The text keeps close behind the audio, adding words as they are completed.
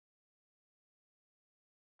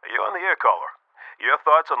You're on the air, caller. Your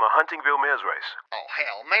thoughts on the Huntingville mayor's race? Oh,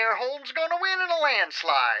 hell, Mayor Holden's gonna win in a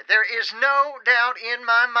landslide. There is no doubt in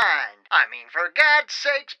my mind. I mean, for God's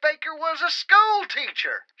sakes, Baker was a school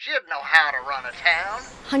teacher. She'd know how to run a town.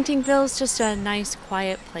 Huntingville's just a nice,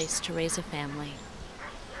 quiet place to raise a family.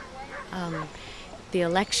 The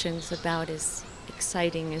election's about as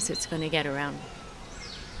exciting as it's going to get around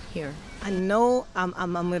here. I know I'm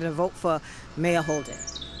going to vote for Mayor Holden.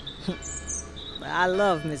 But I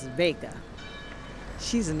love Mrs. Baker.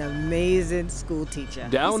 She's an amazing school teacher.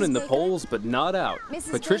 Down in the polls, but not out.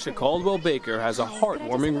 Patricia Caldwell Baker has a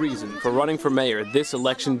heartwarming reason for running for mayor this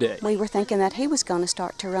election day. We were thinking that he was going to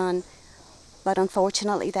start to run, but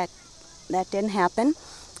unfortunately that didn't happen,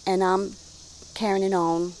 and I'm carrying it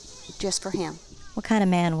on just for him. What kind of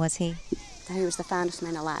man was he? He was the finest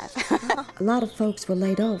man alive. A lot of folks were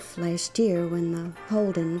laid off last year when the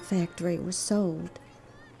Holden factory was sold.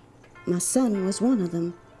 My son was one of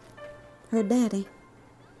them, her daddy.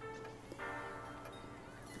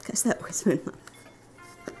 Because that was when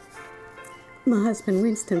my husband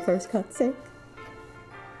Winston first got sick.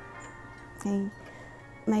 He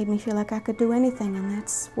made me feel like I could do anything, and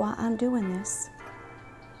that's why I'm doing this.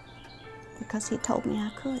 Because he told me I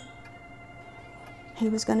could. He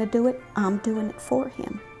was going to do it, I'm doing it for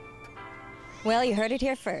him. Well, you heard it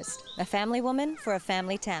here first. A family woman for a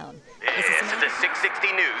family town. This is a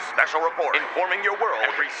 660 News special report, informing your world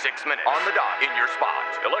every 6 minutes, on the dot, in your spot.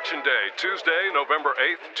 Election Day, Tuesday, November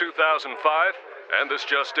 8th, 2005. And this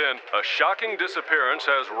just in, a shocking disappearance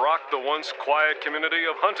has rocked the once quiet community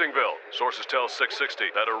of Huntingville. Sources tell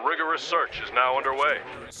 660 that a rigorous search is now underway.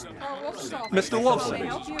 Mr.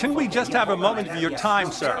 Wolfson, can we just have a moment of your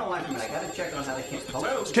time, sir?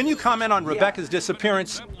 Can you comment on Rebecca's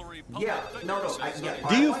disappearance?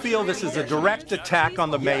 Do you feel this is a direct attack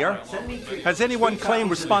on the mayor? Has anyone claimed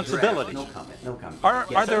responsibility?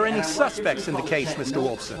 Are there any suspects in the case, Mr.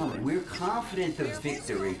 Wolfson? We're confident of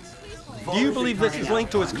victory. Do you believe this is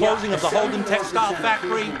linked to his closing of the Holden textile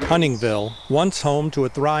factory? Huntingville, once home to a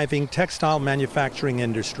thriving textile manufacturing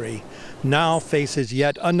industry, now faces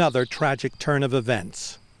yet another tragic turn of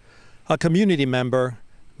events. A community member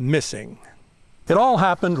missing. It all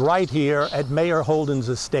happened right here at Mayor Holden's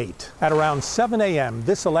estate at around 7 a.m.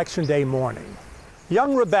 this election day morning.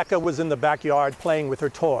 Young Rebecca was in the backyard playing with her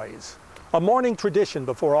toys, a morning tradition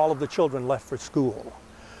before all of the children left for school.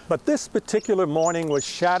 But this particular morning was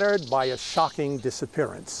shattered by a shocking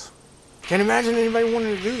disappearance. Can't imagine anybody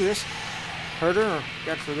wanting to do this. Hurt her, or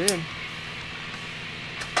God forbid.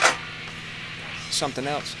 Something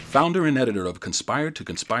else. Founder and editor of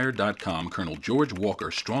ConspiredToConspire.com, Colonel George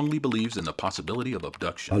Walker strongly believes in the possibility of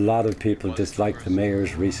abduction. A lot of people dislike the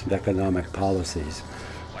mayor's recent economic policies.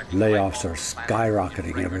 Layoffs are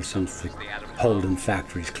skyrocketing ever since the Holden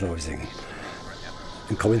factory's closing.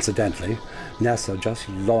 And coincidentally, NASA just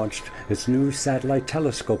launched its new satellite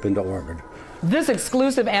telescope into orbit. This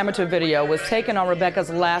exclusive amateur video was taken on Rebecca's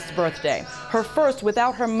last birthday, her first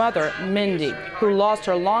without her mother, Mindy, who lost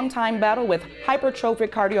her longtime battle with hypertrophic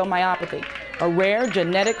cardiomyopathy, a rare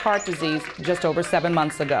genetic heart disease, just over 7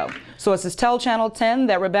 months ago. Sources tell Channel 10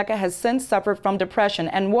 that Rebecca has since suffered from depression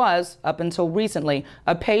and was, up until recently,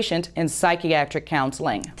 a patient in psychiatric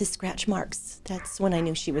counseling. The scratch marks, that's when I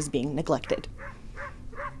knew she was being neglected.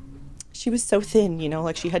 She was so thin, you know,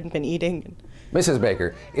 like she hadn't been eating. Mrs.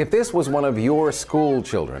 Baker, if this was one of your school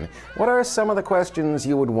children, what are some of the questions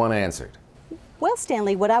you would want answered? Well,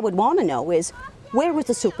 Stanley, what I would want to know is, where was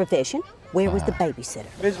the supervision? Where was the babysitter?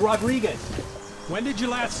 Ms. Rodriguez, when did you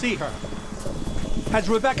last see her? Has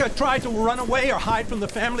Rebecca tried to run away or hide from the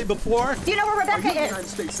family before? Do you know where Rebecca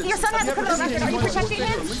is? Your son has a criminal record. Are you protecting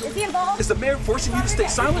him? Is he involved? Is the mayor forcing you to stay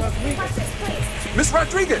silent? Miss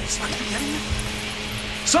Rodriguez!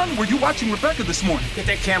 Son, were you watching Rebecca this morning? Get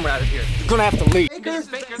that camera out of here. You're gonna have to leave.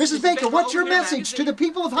 Mrs. Baker, what's your message to the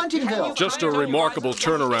people of Huntingville? Just a remarkable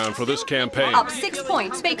turnaround for this campaign. Up 6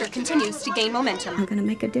 points, Baker continues to gain momentum. I'm going to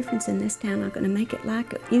make a difference in this town. I'm going to make it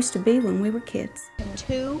like it used to be when we were kids.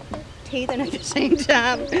 Two teething at the same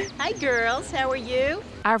time. Hi, girls. How are you?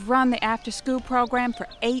 I've run the after-school program for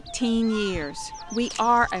 18 years. We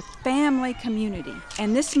are a family community,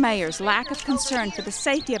 and this mayor's lack of concern for the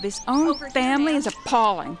safety of his own family is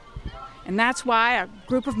appalling. And that's why a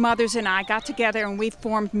group of mothers and I got together and we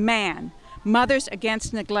formed MAN, Mothers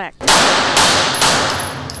Against Neglect.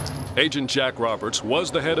 Agent Jack Roberts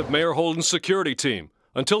was the head of Mayor Holden's security team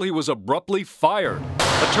until he was abruptly fired.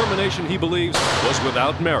 A termination he believes was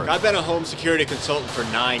without merit. I've been a home security consultant for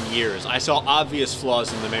 9 years. I saw obvious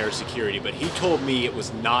flaws in the mayor's security, but he told me it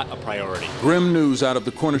was not a priority. Grim news out of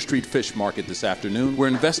the Corner Street Fish Market this afternoon, where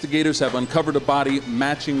investigators have uncovered a body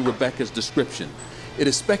matching Rebecca's description. It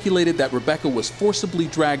is speculated that Rebecca was forcibly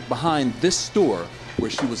dragged behind this store where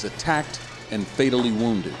she was attacked and fatally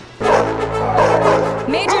wounded.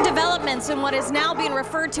 Major developments in what is now being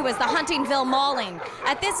referred to as the Huntingville mauling.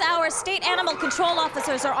 At this hour, state animal control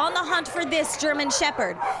officers are on the hunt for this German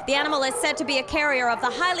Shepherd. The animal is said to be a carrier of the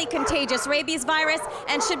highly contagious rabies virus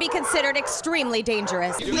and should be considered extremely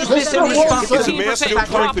dangerous. Get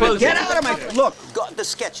out of my... Look, the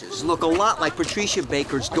sketches look a lot like Patricia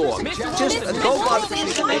Baker's dog. Just go on...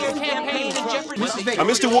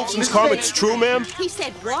 Mr. Wolfson's comments true, ma'am? He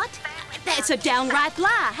said what? That's a downright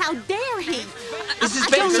lie. How dare he?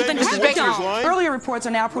 Mrs. Baker, earlier reports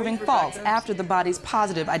are now proving false after the body's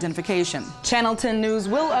positive identification. Channel 10 News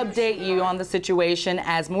will update you on the situation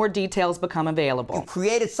as more details become available. You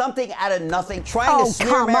created something out of nothing, trying to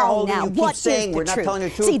smear Mayor Holden. You keep saying we're not telling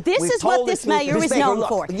the truth. See, this is what this mayor is known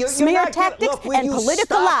for. Smear tactics and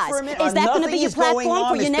political lies. Is that going to be your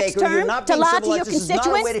platform for your next term? To lie to your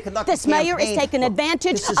constituents? This mayor is taking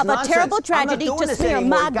advantage of a terrible tragedy to smear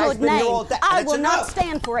my good name. I will not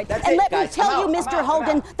stand for it. And let me tell you, Mr.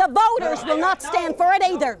 Holden, the voters will not stand for it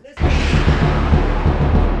either.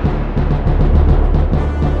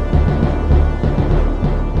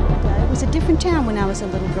 It was a different town when I was a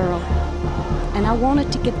little girl. And I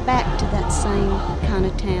wanted to get back to that same kind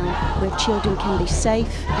of town where children can be safe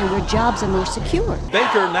and where jobs are more secure.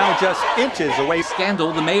 Baker now just inches away.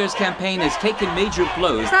 Scandal, the mayor's campaign has taken major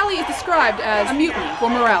blows. The rally is described as a mutiny for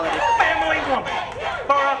morality. Family woman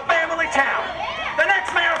for a family town. The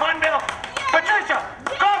next mayor of Huntingville, Patricia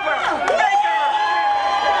Gerber Baker.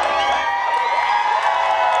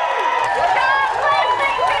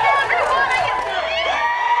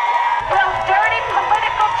 Will dirty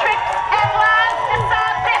political tricks and lies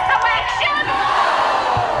decide this election?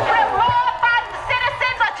 Will law-abiding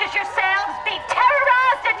citizens such as yourselves be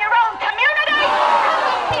terrorized in your own community?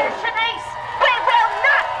 Here, Shanice, we will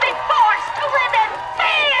not be forced to live in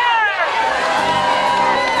fear!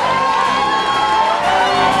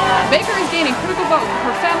 Baker is gaining critical votes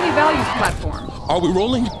for her family values platform. Are we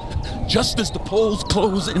rolling? Just as the polls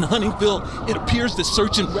close in Huntingville, it appears that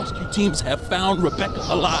search and rescue teams have found Rebecca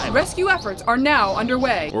alive. Rescue efforts are now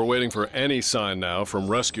underway. We're waiting for any sign now from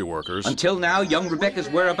rescue workers. Until now, young Rebecca's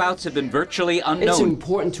whereabouts have been virtually unknown. It's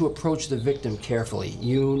important to approach the victim carefully.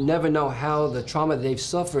 You never know how the trauma they've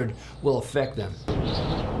suffered will affect them.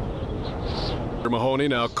 Mahoney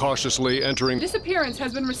now cautiously entering. Disappearance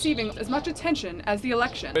has been receiving as much attention as the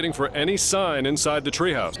election. Waiting for any sign inside the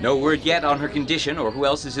treehouse. No word yet on her condition or who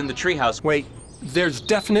else is in the treehouse. Wait, there's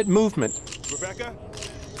definite movement. Rebecca?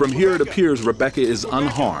 From here, it appears Rebecca is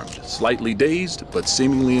unharmed, slightly dazed, but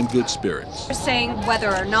seemingly in good spirits. They're saying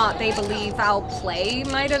whether or not they believe foul play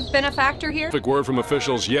might have been a factor here. Quick word from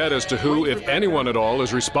officials yet as to who, if anyone at all,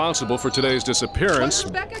 is responsible for today's disappearance.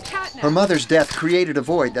 Her mother's death created a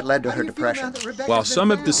void that led to her depression. While some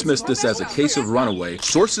have dismissed this as a case of runaway,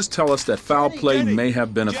 sources tell us that foul play may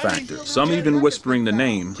have been a factor, some even whispering the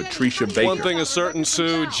name Patricia Baker. One thing is certain,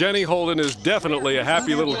 Sue, Jenny Holden is definitely a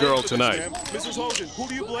happy little girl tonight. Mrs. Holden, who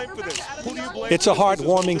do you blame for this? Who do you blame? It's a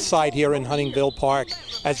heartwarming sight here in Huntingville Park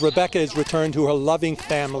as Rebecca is returned to her loving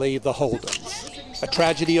family, the Holdens. A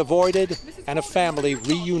tragedy avoided and a family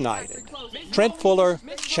reunited. Trent Fuller,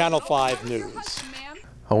 Channel 5 News.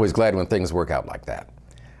 Always glad when things work out like that.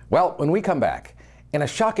 Well, when we come back, in a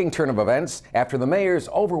shocking turn of events, after the mayor's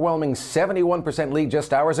overwhelming 71% lead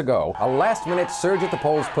just hours ago, a last-minute surge at the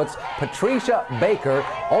polls puts Patricia Baker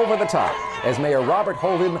over the top as Mayor Robert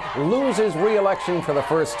Holden loses re-election for the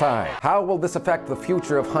first time. How will this affect the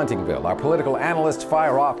future of Huntingville? Our political analysts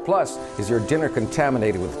fire off. Plus, is your dinner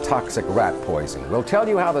contaminated with toxic rat poison? We'll tell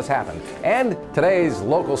you how this happened. And today's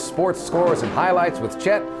local sports scores and highlights with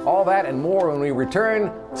Chet. All that and more when we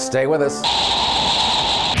return. Stay with us.